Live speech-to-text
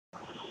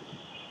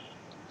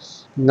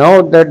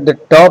Now that the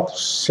top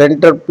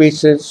center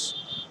pieces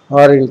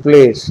are in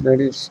place,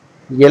 that is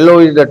yellow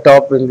is the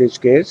top in this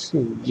case,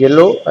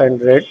 yellow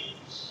and red,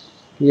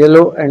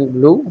 yellow and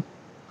blue,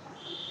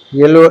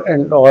 yellow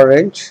and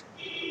orange,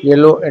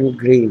 yellow and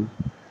green.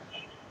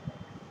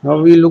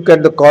 Now we look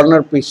at the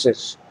corner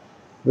pieces,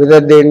 whether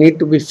they need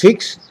to be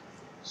fixed.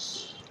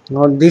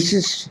 Now this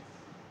is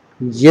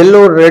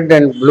yellow, red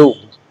and blue.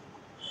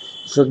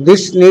 So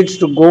this needs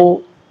to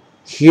go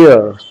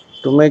here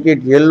to make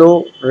it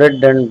yellow,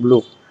 red and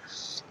blue.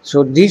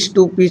 So these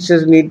two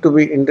pieces need to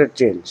be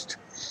interchanged.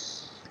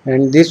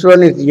 And this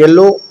one is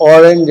yellow,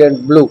 orange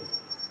and blue.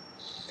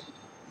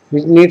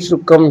 It needs to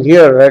come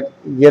here at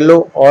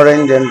yellow,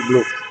 orange and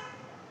blue.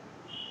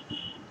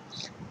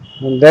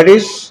 And that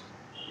is,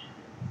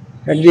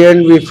 at the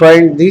end we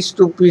find these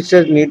two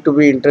pieces need to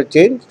be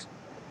interchanged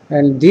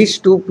and these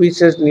two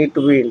pieces need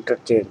to be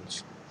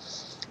interchanged.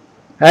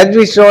 As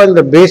we saw in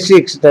the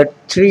basics that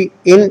 3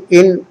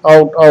 in,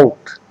 out,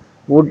 out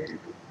would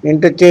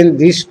interchange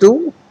these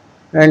two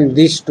and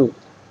these two.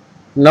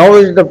 Now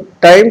is the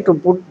time to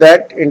put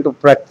that into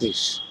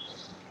practice.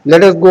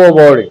 Let us go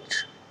about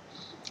it.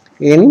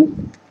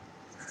 In,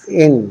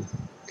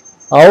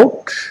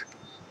 out,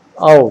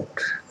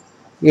 out,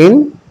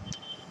 in,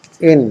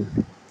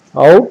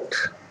 out,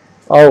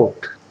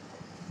 out,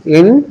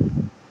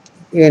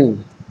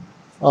 in,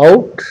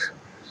 out,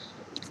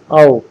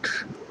 out.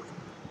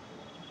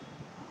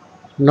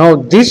 Now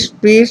this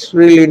piece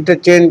will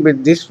interchange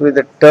with this with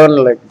a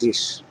turn like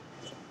this.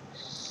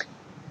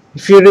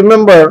 If you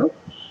remember,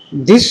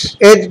 this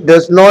edge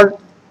does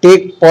not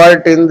take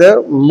part in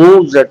the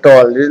moves at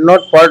all. It is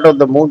not part of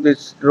the move.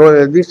 This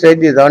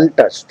edge is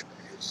untouched.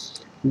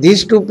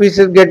 These two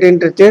pieces get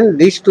interchanged.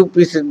 These two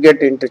pieces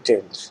get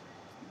interchanged.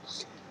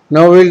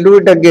 Now we will do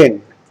it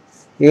again.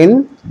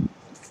 In,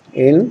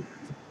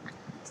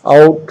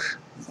 out,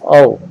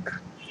 out.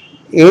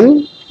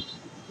 In,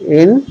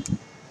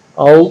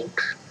 out,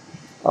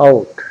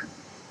 out.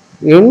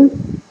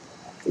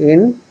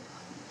 In,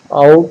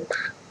 out,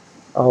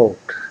 out.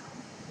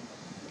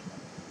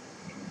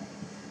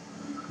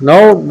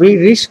 Now we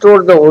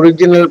restore the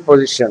original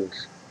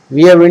positions.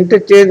 We have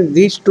interchanged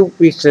these two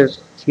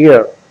pieces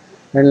here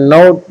and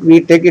now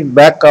we take it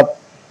back up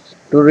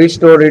to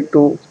restore it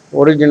to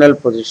original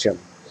position.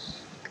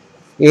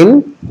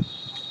 In,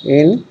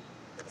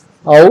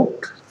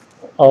 out,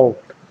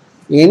 out.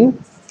 In,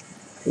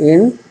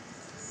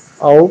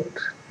 out,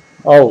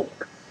 out.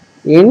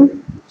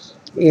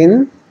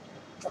 In,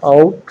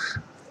 out,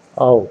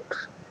 out.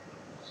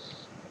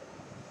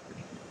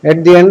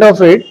 At the end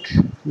of it,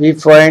 we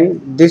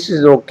find this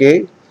is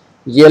okay,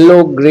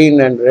 yellow,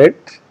 green and red.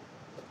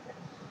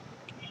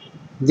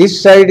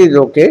 This side is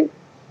okay,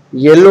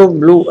 yellow,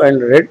 blue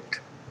and red,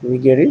 we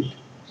get it.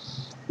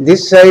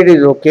 This side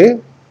is okay,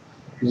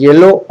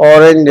 yellow,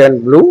 orange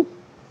and blue.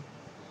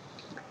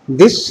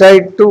 This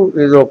side too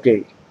is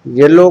okay,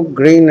 yellow,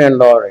 green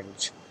and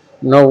orange.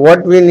 Now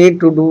what we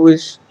need to do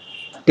is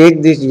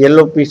take these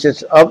yellow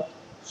pieces up,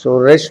 so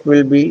rest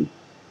will be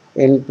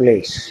in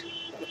place.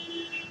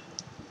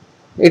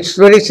 It's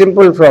very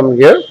simple from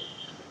here.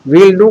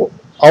 We'll do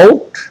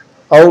out,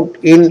 out,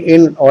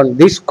 in on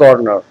this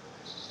corner.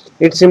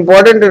 It's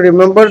important to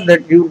remember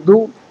that you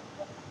do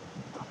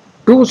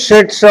two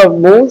sets of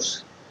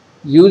moves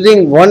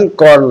using one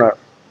corner.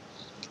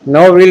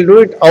 Now we'll do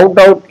it out,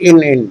 out,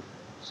 in.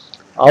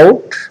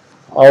 Out,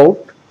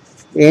 out,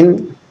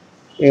 in,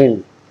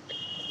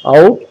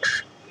 out,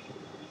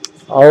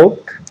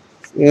 out,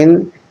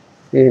 in.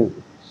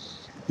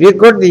 We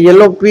got the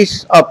yellow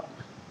piece up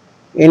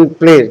in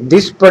place.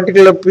 This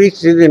particular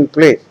piece is in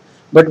place,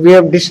 but we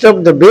have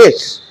disturbed the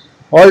base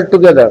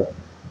altogether.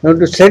 Now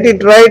to set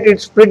it right,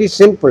 it's pretty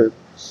simple.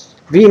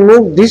 We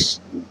move this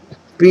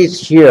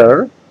piece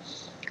here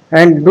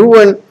and do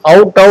an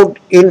out, out,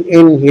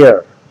 in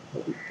here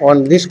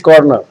on this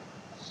corner.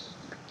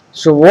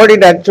 So what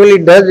it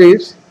actually does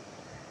is,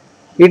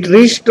 it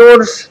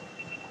restores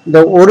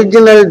the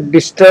original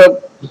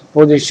disturbed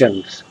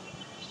positions.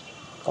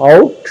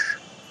 Out,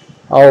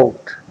 out,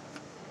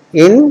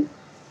 in,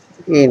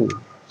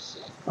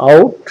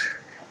 out,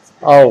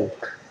 out,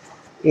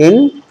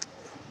 in,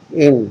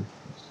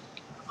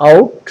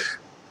 out,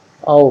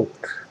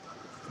 out,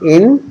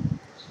 in,